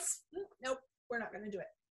because nope, we're not going to do it.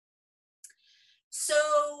 So,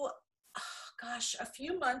 gosh, a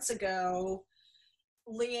few months ago,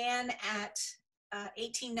 Leanne at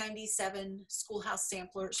 1897 Schoolhouse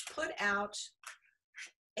Samplers put out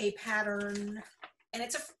a pattern, and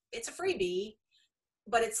it's a freebie,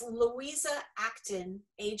 but it's Louisa Acton,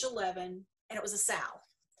 age 11, and it was a salve.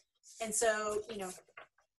 And so,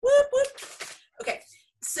 whoop, whoop. Okay.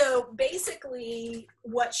 So basically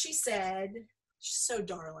what she said, she's so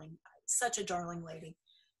darling, such a darling lady.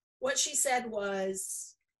 What she said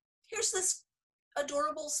was, here's this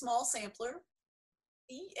adorable small sampler,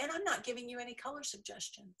 and I'm not giving you any color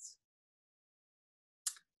suggestions.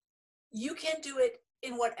 You can do it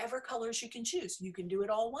in whatever colors you can choose. You can do it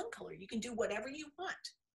all one color. You can do whatever you want,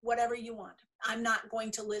 whatever you want. I'm not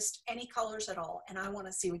going to list any colors at all, and I want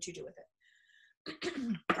to see what you do with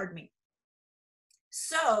it. Pardon me.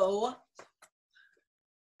 So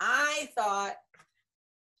I thought,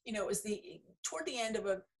 it was toward the end of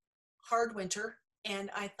a hard winter, and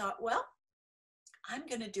I thought, well, I'm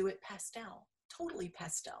going to do it pastel, totally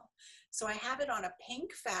pastel. So I have it on a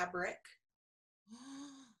pink fabric,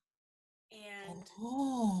 and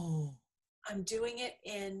I'm doing it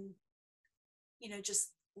in,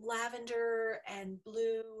 just lavender and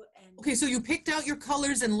blue. And okay, so you picked out your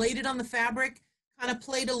colors and laid it on the fabric, kind of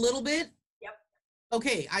played a little bit? Yep.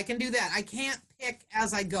 Okay, I can do that. I can't pick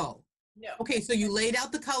as I go. No. Okay, so you laid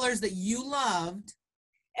out the colors that you loved.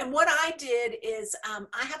 And what I did is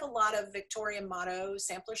I have a lot of Victoria Motto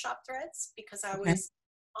sampler shop threads because I was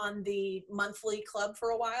on the monthly club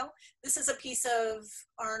for a while. This is a piece of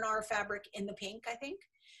R&R fabric in the pink, I think.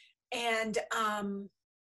 And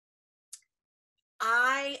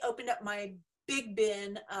I opened up my big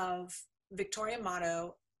bin of Victoria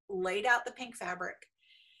Motto, laid out the pink fabric,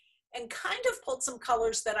 and kind of pulled some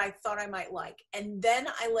colors that I thought I might like. And then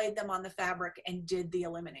I laid them on the fabric and did the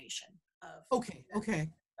elimination of. Okay, okay.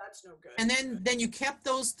 That's no good. And then you kept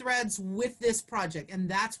those threads with this project, and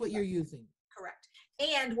that's what you're using. Correct.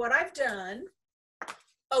 And what I've done,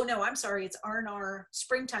 oh no, I'm sorry, it's R&R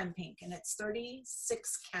Springtime Pink, and it's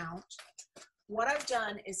 36 count. What I've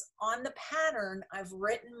done is on the pattern, I've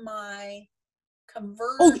written my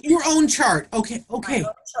conversion. Oh, your own chart. Okay, okay. My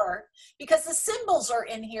own chart, because the symbols are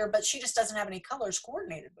in here, but she just doesn't have any colors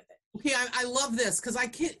coordinated with it. Okay, I love this because I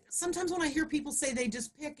can't. Sometimes when I hear people say they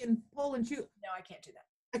just pick and pull and choose. No, I can't do that.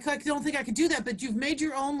 I don't think I could do that, but you've made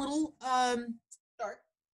your own little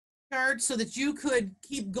chart so that you could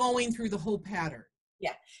keep going through the whole pattern.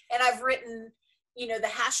 Yeah, and I've written, the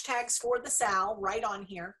hashtags for the Sal right on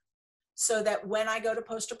here, so that when I go to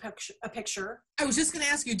post a picture. I was just going to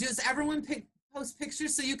ask you, does everyone post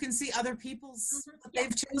pictures so you can see other people's what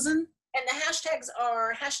they've chosen? And the hashtags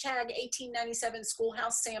are hashtag 1897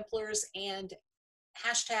 Schoolhouse Samplers and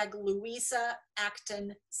hashtag Louisa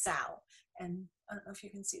Acton Sal. And I don't know if you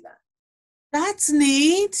can see that. That's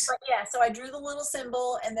neat. But yeah, so I drew the little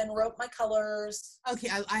symbol and then wrote my colors. Okay,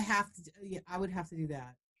 I have to. Yeah, I would have to do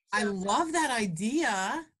that. So, I love that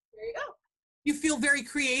idea. There you go. You feel very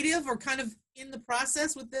creative, or kind of in the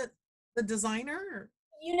process with the designer.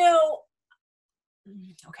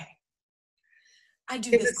 Okay. I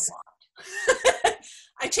do this a lot.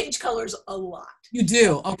 I change colors a lot. You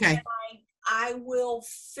do. Okay. And I will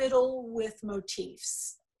fiddle with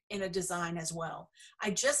motifs in a design as well.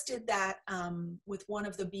 I just did that with one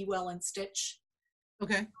of the Be Well and Stitch.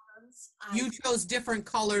 Okay. You chose different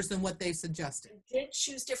colors than what they suggested. I did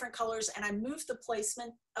choose different colors, and I moved the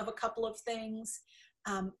placement of a couple of things.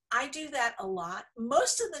 I do that a lot.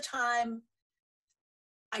 Most of the time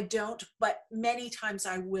I don't, but many times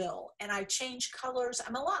I will. And I change colors.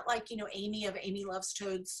 I'm a lot like, Amy of Amy Loves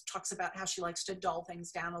Toads talks about how she likes to dull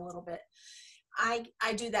things down a little bit. I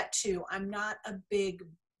do that too. I'm not a big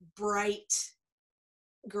bright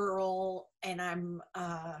girl, and I'm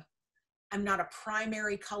not a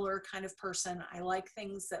primary color kind of person. I like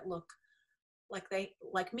things that look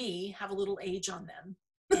like me, have a little age on them,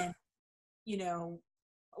 and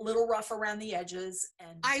a little rough around the edges.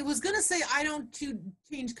 And I was gonna say I don't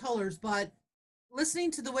change colors, but listening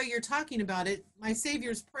to the way you're talking about it, my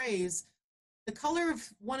Savior's Praise, the color of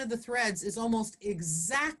one of the threads is almost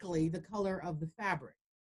exactly the color of the fabric.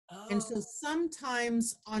 Oh. And so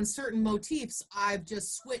sometimes on certain motifs, I've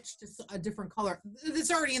just switched to a different color.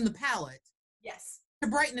 It's already in the palette. Yes. To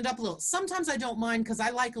brighten it up a little. Sometimes I don't mind because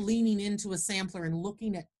I like leaning into a sampler and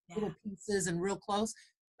looking at little pieces and real close.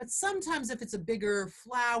 But sometimes if it's a bigger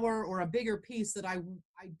flower or a bigger piece that I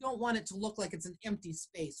don't want it to look like it's an empty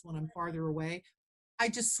space when I'm farther away, I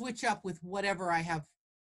just switch up with whatever I have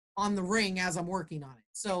on the ring as I'm working on it.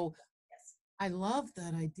 So I love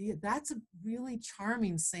that idea. That's a really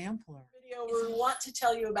charming sampler. We want to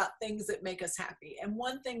tell you about things that make us happy. And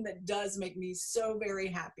one thing that does make me so very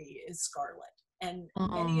happy is Scarlett. And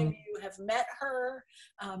many of you have met her.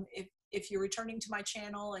 If you're returning to my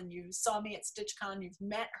channel and you saw me at StitchCon, you've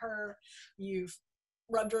met her, you've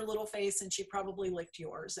rubbed her little face, and she probably licked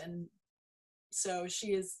yours. And so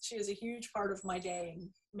she is a huge part of my day and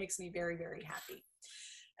makes me very, very happy.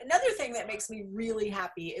 Another thing that makes me really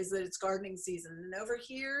happy is that it's gardening season. And over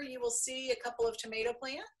here, you will see a couple of tomato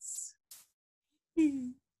plants.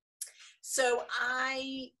 So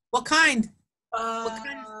What kind?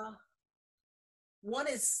 One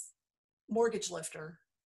is mortgage lifter,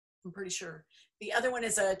 I'm pretty sure. The other one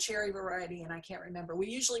is a cherry variety, and I can't remember. We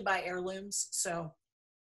usually buy heirlooms. So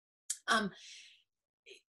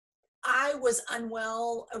I was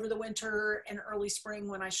unwell over the winter and early spring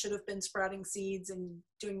when I should have been sprouting seeds and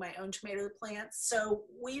doing my own tomato plants. So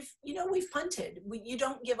we've punted. You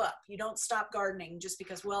don't give up. You don't stop gardening just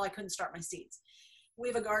because, well, I couldn't start my seeds. We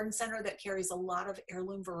have a garden center that carries a lot of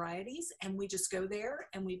heirloom varieties, and we just go there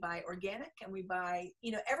and we buy organic, and we buy,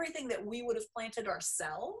 everything that we would have planted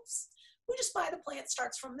ourselves. We just buy the plant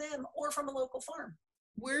starts from them or from a local farm.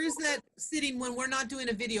 Where is that sitting when we're not doing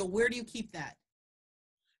a video? Where do you keep that?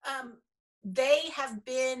 They have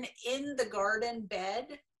been in the garden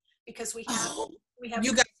bed because we have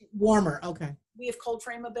you guys warmer. Okay. We have cold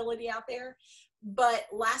frame ability out there. But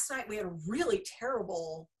last night we had a really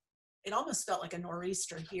terrible, it almost felt like a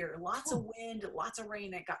nor'easter here. Lots of wind, lots of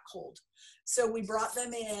rain, it got cold. So we brought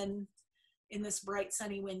them in this bright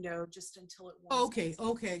sunny window just until it warms.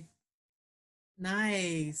 Okay.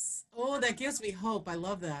 Nice. Oh, that gives me hope. I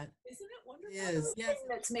love that. Isn't it wonderful? It is. The thing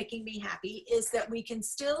that's making me happy is that we can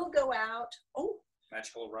still go out. Oh,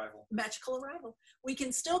 magical arrival. We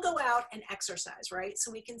can still go out and exercise, right?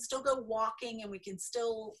 So we can still go walking, and we can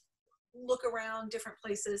still look around different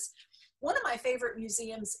places. One of my favorite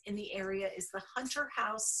museums in the area is the Hunter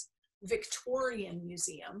House Victorian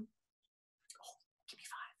Museum. Oh, give me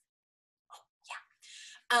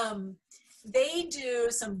 5. Oh, yeah. They do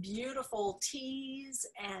some beautiful teas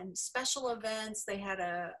and special events. They had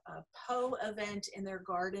a Poe event in their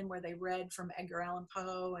garden where they read from Edgar Allan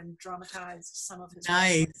Poe and dramatized some of his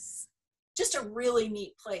Nice. Just a really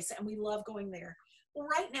neat place, and we love going there. Well,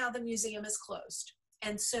 right now the museum is closed.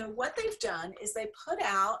 And so what they've done is they put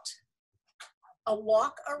out a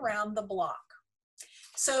walk around the block.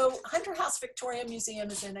 So Hunter House Victoria Museum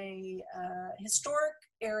is in a historic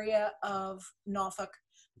area of Norfolk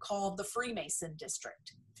called the Freemason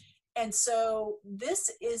District. And so this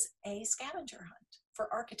is a scavenger hunt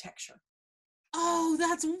for architecture. Oh,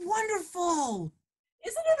 that's wonderful.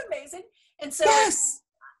 Isn't it amazing? And so yes,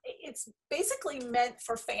 it's basically meant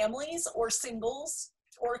for families or singles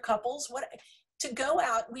or couples to go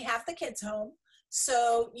out. We have the kids home,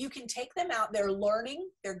 so you can take them out. They're learning,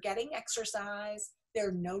 they're getting exercise,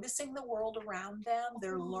 they're noticing the world around them,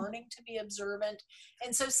 they're learning to be observant.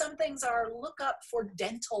 And so some things are look up for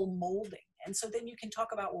dental molding. And so then you can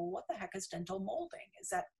talk about, well, what the heck is dental molding?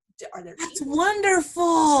 Are there that's teeth?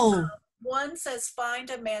 wonderful. One says find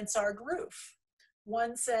a mansard roof.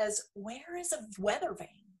 One says, where is a weather vane?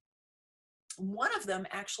 One of them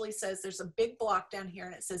actually says there's a big block down here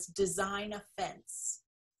and it says design a fence.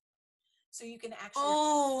 So you can actually.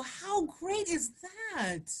 Oh, how great is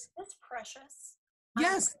that? That's precious.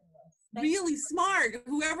 Yes, really smart.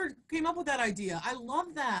 Whoever came up with that idea. I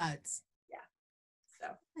love that. Yeah. So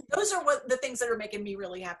those are the things that are making me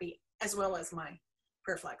really happy, as well as my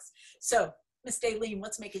prayer flags. So Miss Daleen,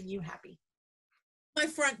 what's making you happy? My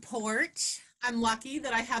front porch. I'm lucky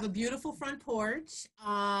that I have a beautiful front porch.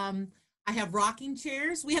 I have rocking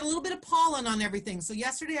chairs. We had a little bit of pollen on everything. So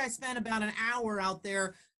yesterday I spent about an hour out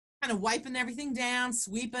there kind of wiping everything down,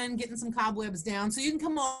 sweeping, getting some cobwebs down. So you can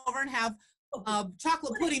come over and have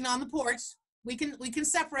chocolate pudding on the porch. We can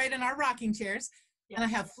separate in our rocking chairs. Yeah. And I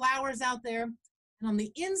have flowers out there. And on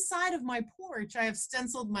the inside of my porch, I have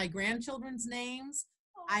stenciled my grandchildren's names.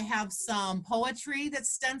 I have some poetry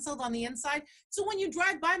that's stenciled on the inside. So when you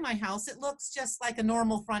drive by my house, it looks just like a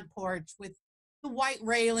normal front porch with the white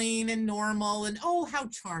railing and normal, and oh, how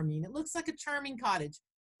charming. It looks like a charming cottage.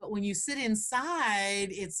 But when you sit inside,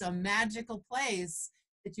 it's a magical place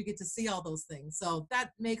that you get to see all those things. So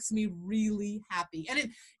that makes me really happy. And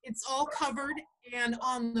it's all covered, and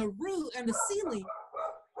on the roof and the ceiling,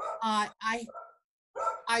 I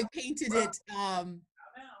painted it.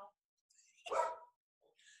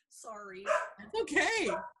 Sorry. It's okay.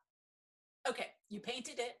 Okay, you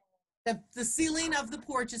painted it. The ceiling of the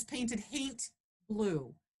porch is painted haint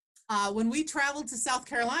blue. When we traveled to South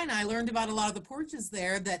Carolina, I learned about a lot of the porches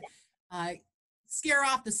there that scare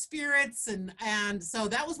off the spirits, and so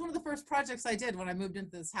that was one of the first projects I did when I moved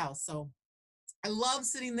into this house. So I love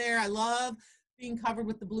sitting there. I love being covered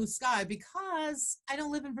with the blue sky because I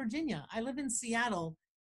don't live in Virginia. I live in Seattle.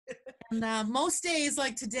 And most days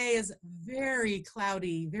like today is very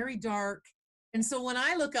cloudy, very dark. And so when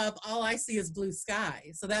I look up, all I see is blue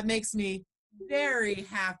sky. So that makes me very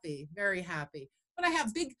happy, very happy. But I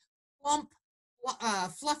have big, plump,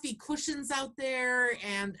 fluffy cushions out there,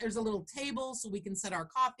 and there's a little table so we can set our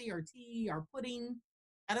coffee, our tea, our pudding.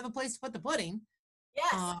 Out of a place to put the pudding.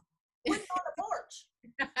 Yes, pudding on the porch.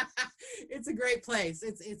 It's a great place.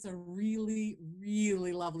 It's a really,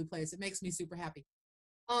 really lovely place. It makes me super happy.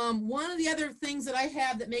 One of the other things that I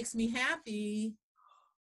have that makes me happy,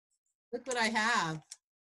 look what I have.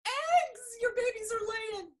 Eggs! Your babies are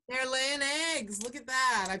laying. They're laying eggs. Look at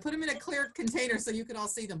that. I put them in a clear container so you could all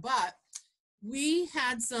see them. But we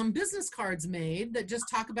had some business cards made that just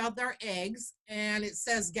talk about their eggs. And it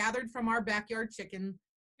says, gathered from our backyard chicken,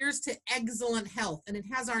 here's to excellent health. And it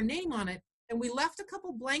has our name on it. And we left a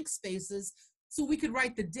couple blank spaces so we could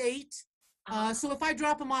write the date. So if I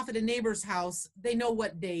drop them off at a neighbor's house, they know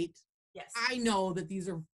what date. Yes. I know that these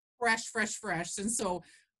are fresh. And so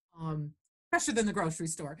fresher than the grocery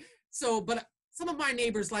store. So, but some of my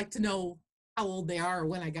neighbors like to know how old they are or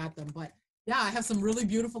when I got them. But yeah, I have some really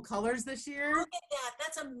beautiful colors this year. Look at that.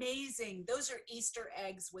 That's amazing. Those are Easter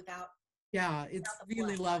eggs without. Yeah, it's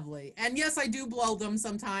really lovely. And yes, I do blow them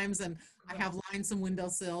sometimes, and I have lined some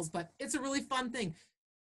windowsills, but it's a really fun thing.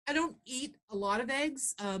 I don't eat a lot of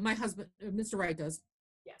eggs. My husband, Mr. Wright, does.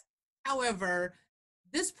 Yes. However,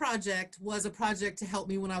 this project was a project to help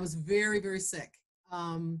me when I was very, very sick.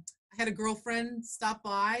 I had a girlfriend stop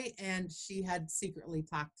by, and she had secretly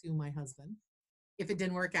talked to my husband. If it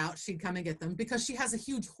didn't work out, she'd come and get them because she has a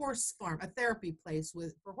huge horse farm, a therapy place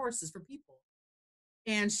for horses, for people.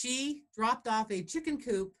 And she dropped off a chicken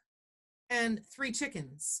coop and 3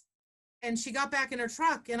 chickens. And she got back in her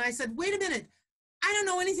truck, and I said, wait a minute, I don't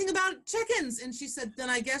know anything about chickens. And she said, then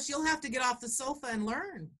I guess you'll have to get off the sofa and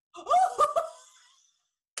learn.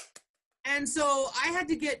 And so I had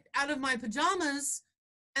to get out of my pajamas,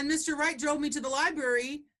 and Mr. Wright drove me to the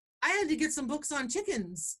library. I had to get some books on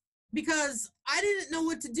chickens because I didn't know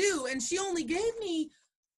what to do. And she only gave me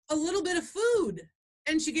a little bit of food,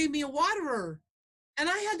 and she gave me a waterer, and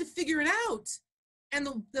I had to figure it out. And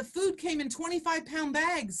the food came in 25-pound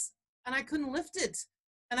bags, and I couldn't lift it.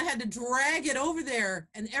 And I had to drag it over there.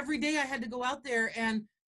 And every day I had to go out there and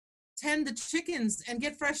tend the chickens and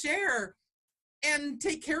get fresh air and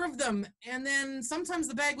take care of them. And then sometimes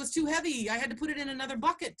the bag was too heavy. I had to put it in another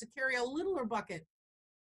bucket to carry a littler bucket.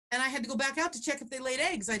 And I had to go back out to check if they laid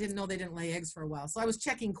eggs. I didn't know they didn't lay eggs for a while. So I was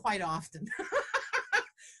checking quite often.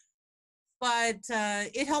 But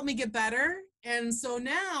it helped me get better. And so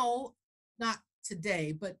now, not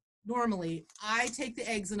today, but normally I take the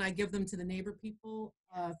eggs and I give them to the neighbor people,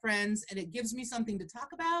 friends, and it gives me something to talk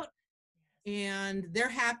about. And they're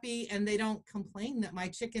happy, and they don't complain that my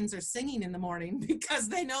chickens are singing in the morning because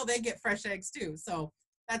they know they get fresh eggs too. So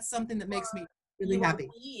that's something that makes me really happy.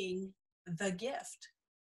 Being the gift.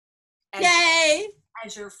 Yay!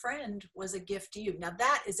 As your friend was a gift to you. Now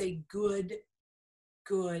that is a good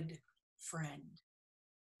friend.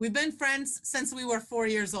 We've been friends since we were 4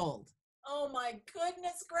 years old. Oh my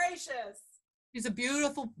goodness gracious. She's a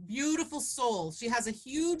beautiful, beautiful soul. She has a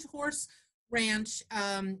huge horse ranch.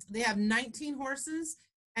 They have 19 horses,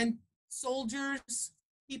 and soldiers,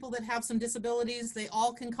 people that have some disabilities, they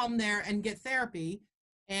all can come there and get therapy,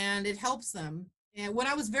 and it helps them. And when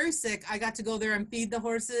I was very sick, I got to go there and feed the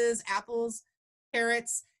horses apples,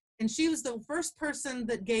 carrots, and she was the first person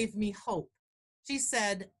that gave me hope. She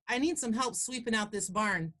said, I need some help sweeping out this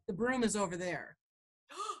barn. The broom is over there.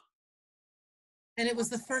 And it was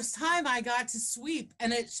the first time I got to sweep,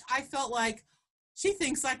 and I felt like, she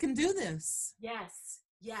thinks I can do this. Yes,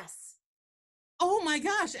 yes. Oh my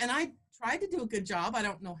gosh. And I tried to do a good job. I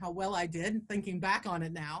don't know how well I did, thinking back on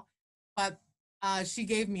it now, but she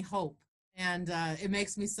gave me hope, and it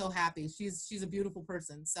makes me so happy. She's a beautiful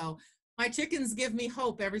person. So my chickens give me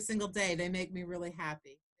hope every single day. They make me really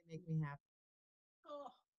happy. They make me happy.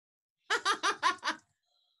 Oh.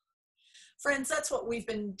 Friends, that's what we've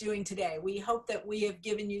been doing today. We hope that we have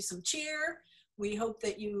given you some cheer. We hope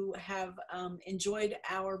that you have enjoyed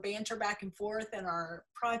our banter back and forth and our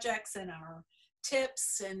projects and our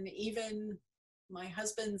tips, and even my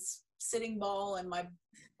husband's sitting ball and my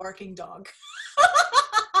barking dog.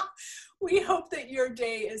 We hope that your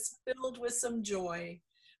day is filled with some joy.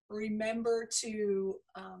 Remember to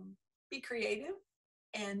be creative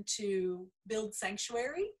and to build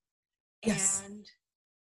sanctuary. Yes. And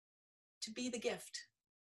to be the gift.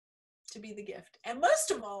 To be the gift. And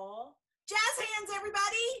most of all, jazz hands,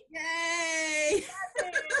 everybody! Yay!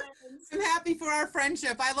 Jazz hands. I'm happy for our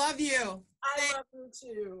friendship. I love you. I love you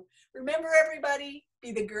too. Remember, everybody,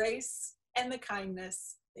 be the grace and the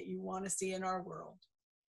kindness that you want to see in our world.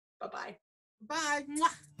 Bye-bye. Bye.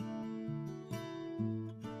 Mwah.